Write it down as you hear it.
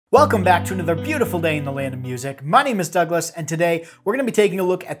Welcome back to another beautiful day in the land of music. My name is Douglas, and today we're going to be taking a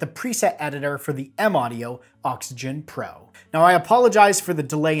look at the preset editor for the M-Audio Oxygen Pro. Now, I apologize for the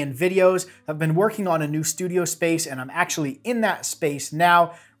delay in videos. I've been working on a new studio space, and I'm actually in that space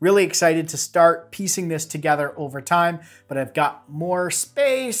now. Really excited to start piecing this together over time, but I've got more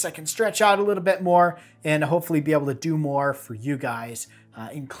space. I can stretch out a little bit more and hopefully be able to do more for you guys,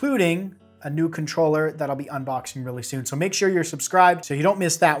 including a new controller that I'll be unboxing really soon. So make sure you're subscribed so you don't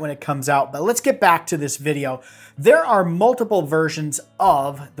miss that when it comes out. But let's get back to this video. There are multiple versions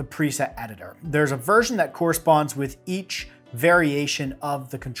of the preset editor. There's a version that corresponds with each variation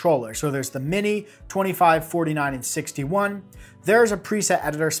of the controller. So there's the Mini, 25, 49, and 61. There's a preset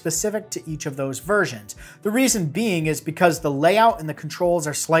editor specific to each of those versions. The reason being is because the layout and the controls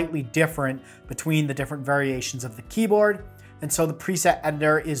are slightly different between the different variations of the keyboard. And so the preset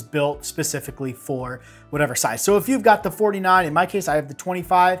editor is built specifically for whatever size. So if you've got the 49, in my case, I have the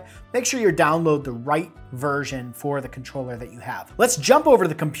 25, make sure you download the right version for the controller that you have. Let's jump over to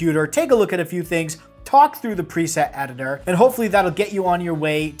the computer, take a look at a few things, talk through the preset editor, and hopefully that'll get you on your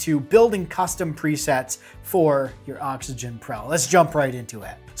way to building custom presets for your Oxygen Pro. Let's jump right into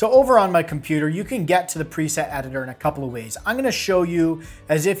it. So over on my computer, you can get to the preset editor in a couple of ways. I'm gonna show you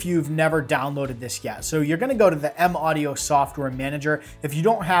as if you've never downloaded this yet. So you're gonna go to the M-Audio software manager. If you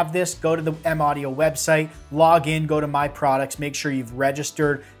don't have this, go to the M-Audio website, log in, go to My Products, make sure you've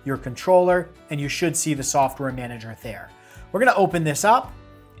registered your controller, and you should see the software manager there. We're gonna open this up,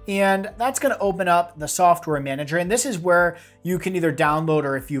 and that's gonna open up the software manager. And this is where you can either download,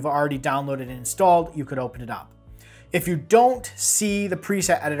 or if you've already downloaded and installed, you could open it up. If you don't see the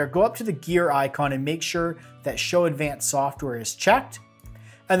preset editor, go up to the gear icon and make sure that Show Advanced Software is checked.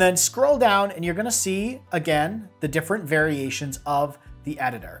 And then scroll down and you're gonna see, again, the different variations of the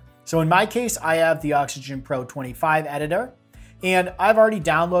editor. So in my case, I have the Oxygen Pro 25 editor, and I've already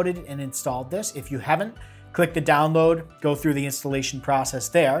downloaded and installed this. If you haven't, click the download, go through the installation process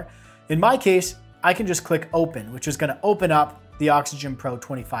there. In my case, I can just click open, which is gonna open up the Oxygen Pro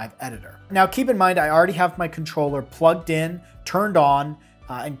 25 editor. Now keep in mind, I already have my controller plugged in, turned on,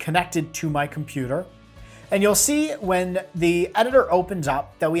 and connected to my computer. And you'll see when the editor opens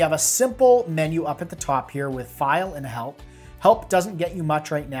up that we have a simple menu up at the top here with File and Help. Help doesn't get you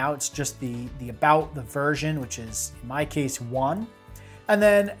much right now. It's just the About, the version, which is in my case 1. And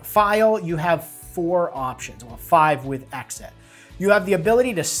then File, you have 4 options, well 5 with Exit. You have the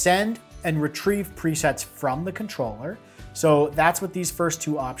ability to send and retrieve presets from the controller. So that's what these first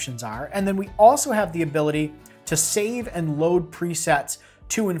 2 options are. And then we also have the ability to save and load presets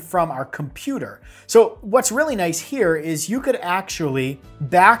to and from our computer. So what's really nice here is you could actually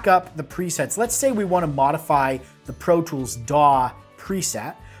back up the presets. Let's say we want to modify the Pro Tools DAW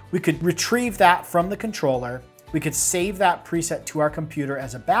preset. We could retrieve that from the controller. We could save that preset to our computer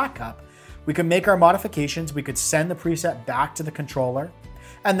as a backup. We could make our modifications. We could send the preset back to the controller.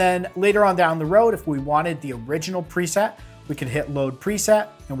 And then later on down the road, if we wanted the original preset, we could hit load preset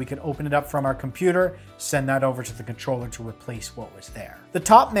and we could open it up from our computer, send that over to the controller to replace what was there. The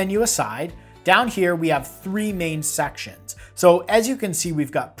top menu aside, down here we have 3 main sections. So as you can see,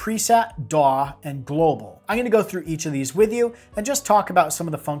 we've got preset, DAW, and global. I'm gonna go through each of these with you and just talk about some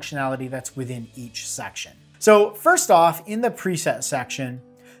of the functionality that's within each section. So first off, in the preset section,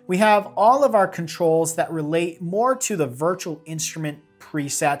 we have all of our controls that relate more to the virtual instrument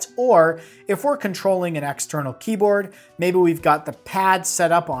presets, or if we're controlling an external keyboard, maybe we've got the pad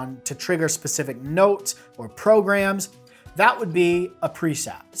set up on to trigger specific notes or programs, that would be a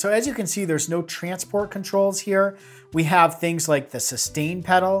preset. So as you can see, there's no transport controls here. We have things like the sustain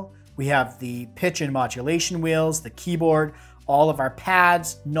pedal, we have the pitch and modulation wheels, the keyboard, all of our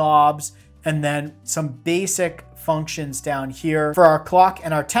pads, knobs, and then some basic functions down here for our clock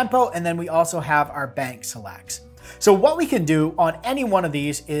and our tempo, and then we also have our bank selects. So what we can do on any one of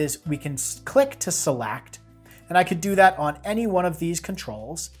these is we can click to select, and I could do that on any one of these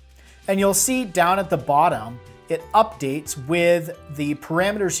controls. And you'll see down at the bottom, it updates with the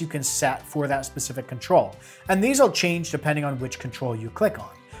parameters you can set for that specific control. And these will change depending on which control you click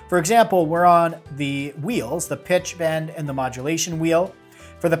on. For example, we're on the wheels, the pitch bend and the modulation wheel.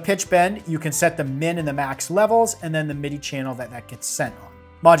 For the pitch bend, you can set the min and the max levels, and then the MIDI channel that gets sent on.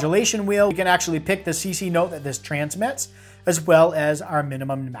 Modulation wheel, you can actually pick the CC note that this transmits, as well as our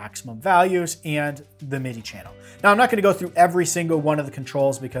minimum and maximum values and the MIDI channel. Now, I'm not gonna go through every single one of the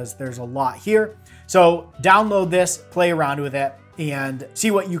controls because there's a lot here. So download this, play around with it, and see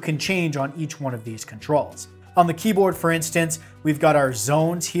what you can change on each one of these controls. On the keyboard, for instance, we've got our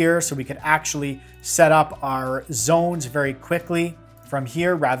zones here, so we can actually set up our zones very quickly from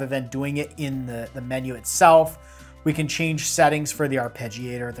here rather than doing it in the menu itself. We can change settings for the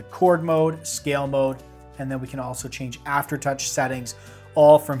arpeggiator, the chord mode, scale mode, and then we can also change aftertouch settings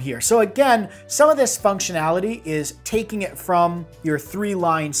all from here. So again, some of this functionality is taking it from your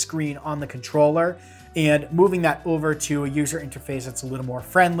 3-line screen on the controller and moving that over to a user interface that's a little more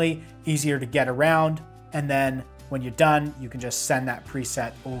friendly, easier to get around. And then when you're done, you can just send that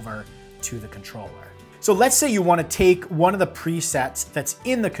preset over to the controller. So let's say you want to take one of the presets that's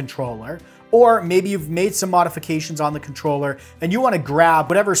in the controller, or maybe you've made some modifications on the controller and you want to grab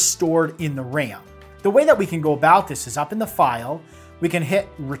whatever's stored in the RAM. The way that we can go about this is up in the file, we can hit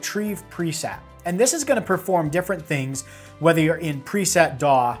retrieve preset. And this is going to perform different things whether you're in preset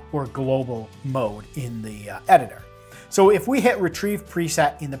DAW or global mode in the editor. So if we hit retrieve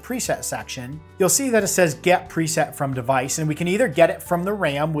preset in the preset section, you'll see that it says get preset from device, and we can either get it from the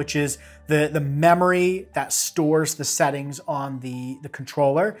RAM, which is the memory that stores the settings on the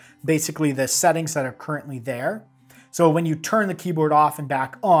controller, basically the settings that are currently there. So when you turn the keyboard off and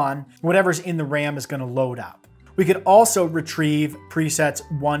back on, whatever's in the RAM is going to load up. We could also retrieve presets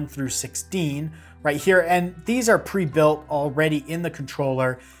 1 through 16 right here, and these are pre-built already in the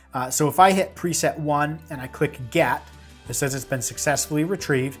controller. So if I hit preset 1 and I click get, it says it's been successfully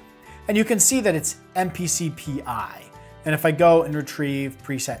retrieved, and you can see that it's MPC-PI. And if I go and retrieve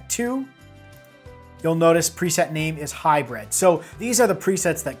preset 2, you'll notice preset name is hybrid. So these are the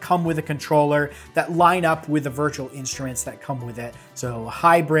presets that come with a controller that line up with the virtual instruments that come with it. So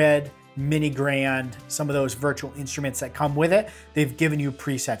hybrid, mini grand, some of those virtual instruments that come with it, they've given you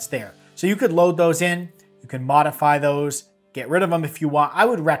presets there. So you could load those in, you can modify those, get rid of them if you want. I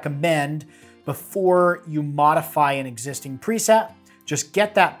would recommend before you modify an existing preset, just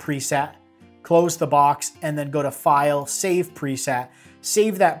get that preset, close the box, and then go to File, Save Preset,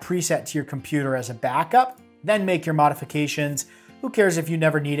 save that preset to your computer as a backup, then make your modifications. Who cares if you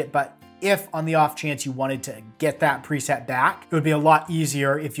never need it, but if on the off chance you wanted to get that preset back, it would be a lot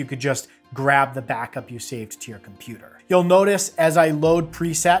easier if you could just grab the backup you saved to your computer. You'll notice as I load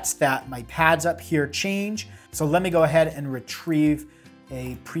presets that my pads up here change. So let me go ahead and retrieve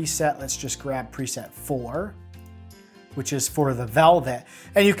a preset. Let's just grab preset 4, which is for the Velvet.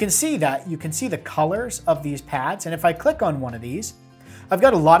 And you can see the colors of these pads. And if I click on one of these, I've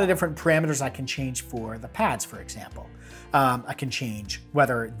got a lot of different parameters I can change for the pads, for example. I can change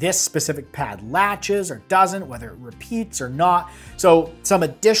whether this specific pad latches or doesn't, whether it repeats or not. So some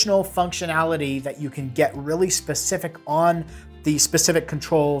additional functionality that you can get really specific on the specific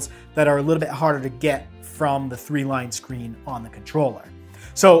controls that are a little bit harder to get from the 3-line screen on the controller.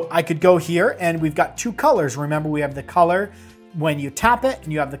 So I could go here and we've got 2 colors. Remember, we have the color when you tap it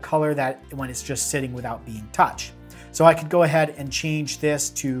and you have the color that when it's just sitting without being touched. So I could go ahead and change this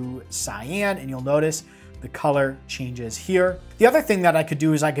to cyan, and you'll notice the color changes here. The other thing that I could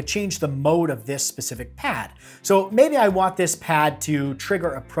do is I could change the mode of this specific pad. So maybe I want this pad to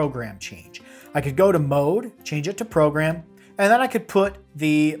trigger a program change. I could go to mode, change it to program, and then I could put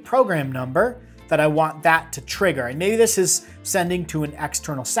the program number that I want that to trigger. And maybe this is sending to an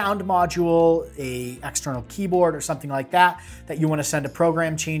external sound module, a external keyboard or something like that, that you want to send a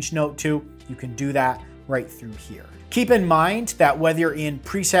program change note to. You can do that right through here. Keep in mind that whether you're in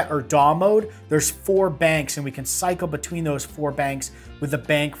preset or DAW mode, there's 4 banks, and we can cycle between those 4 banks with the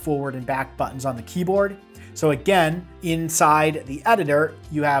bank forward and back buttons on the keyboard. So again, inside the editor,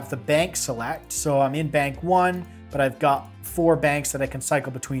 you have the bank select. So I'm in bank 1, but I've got 4 banks that I can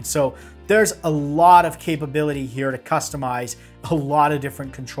cycle between. So there's a lot of capability here to customize a lot of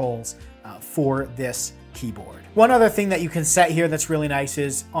different controls for this keyboard. One other thing that you can set here that's really nice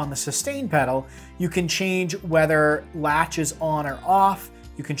is on the sustain pedal, you can change whether latch is on or off.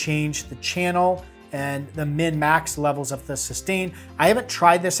 You can change the channel and the min-max levels of the sustain. I haven't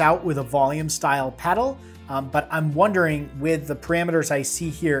tried this out with a volume style pedal, but I'm wondering with the parameters I see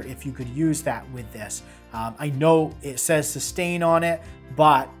here if you could use that with this. I know it says sustain on it,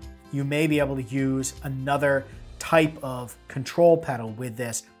 but you may be able to use another type of control pedal with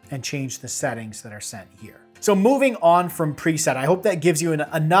this and change the settings that are sent here. So moving on from preset, I hope that gives you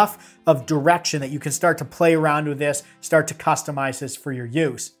enough of direction that you can start to play around with this, start to customize this for your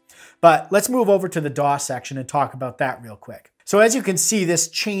use. But let's move over to the DAW section and talk about that real quick. So as you can see, this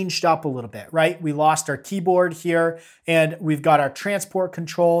changed up a little bit, right? We lost our keyboard here, and we've got our transport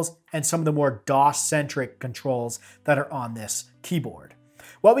controls and some of the more DAW-centric controls that are on this keyboard.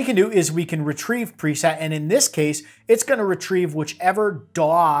 What we can do is we can retrieve preset, and in this case, it's going to retrieve whichever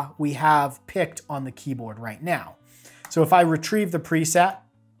DAW we have picked on the keyboard right now. So if I retrieve the preset,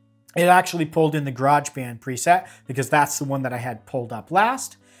 it actually pulled in the GarageBand preset because that's the one that I had pulled up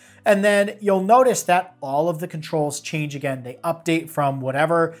last. And then you'll notice that all of the controls change again. They update from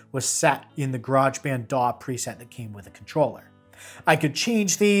whatever was set in the GarageBand DAW preset that came with the controller. I could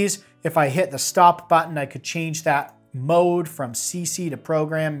change these. If I hit the stop button, I could change that mode from CC to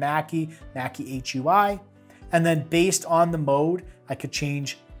program, Mackie HUI. And then based on the mode, I could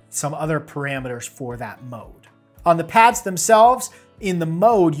change some other parameters for that mode. On the pads themselves, in the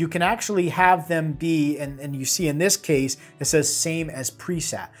mode, you can actually have them be, and you see in this case, it says same as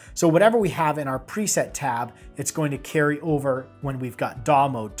preset. So whatever we have in our preset tab, it's going to carry over when we've got DAW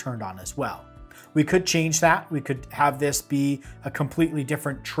mode turned on as well. We could change that. We could have this be a completely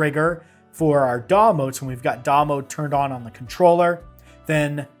different trigger for our DAW mode. So when we've got DAW mode turned on the controller,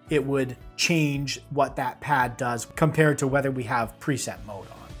 then it would change what that pad does compared to whether we have preset mode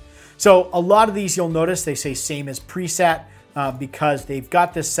on. So a lot of these, you'll notice they say same as preset because they've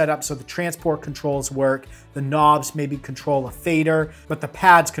got this set up so the transport controls work. The knobs maybe control a fader, but the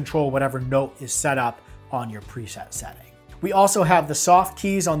pads control whatever note is set up on your preset setting. We also have the soft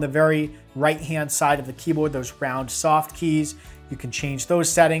keys on the very right-hand side of the keyboard, those round soft keys. You can change those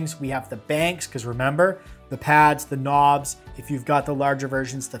settings. We have the banks, because remember, the pads, the knobs, if you've got the larger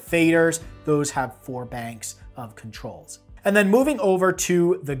versions, the faders, those have 4 banks of controls. And then moving over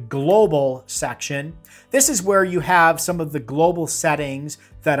to the global section, this is where you have some of the global settings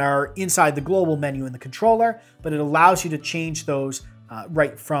that are inside the global menu in the controller, but it allows you to change those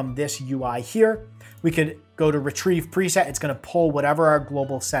right from this UI here. We could go to retrieve preset. It's going to pull whatever our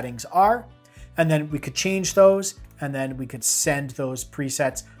global settings are, and then we could change those, and then we could send those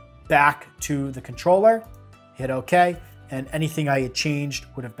presets back to the controller, hit OK, and anything I had changed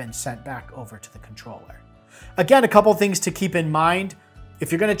would have been sent back over to the controller. Again, a couple things to keep in mind.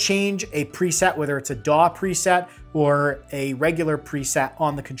 If you're going to change a preset, whether it's a DAW preset or a regular preset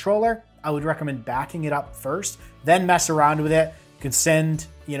on the controller, I would recommend backing it up first, then mess around with it. You can send,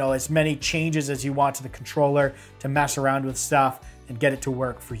 as many changes as you want to the controller to mess around with stuff and get it to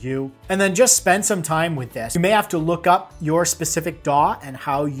work for you. And then just spend some time with this. You may have to look up your specific DAW and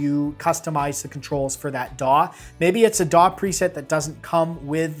how you customize the controls for that DAW. Maybe it's a DAW preset that doesn't come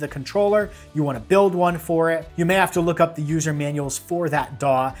with the controller. You want to build one for it. You may have to look up the user manuals for that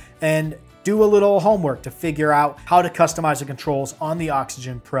DAW and do a little homework to figure out how to customize the controls on the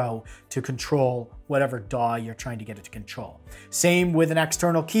Oxygen Pro to control whatever DAW you're trying to get it to control. Same with an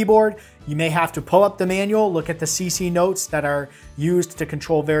external keyboard. You may have to pull up the manual, look at the CC notes that are used to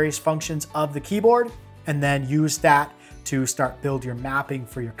control various functions of the keyboard, and then use that to start build your mapping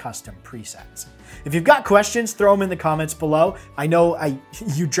for your custom presets. If you've got questions, throw them in the comments below. I know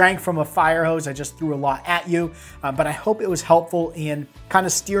you drank from a fire hose. I just threw a lot at you, but I hope it was helpful in kind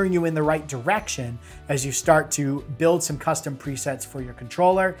of steering you in the right direction as you start to build some custom presets for your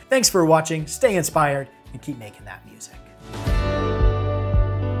controller. Thanks for watching. Stay inspired and keep making that music.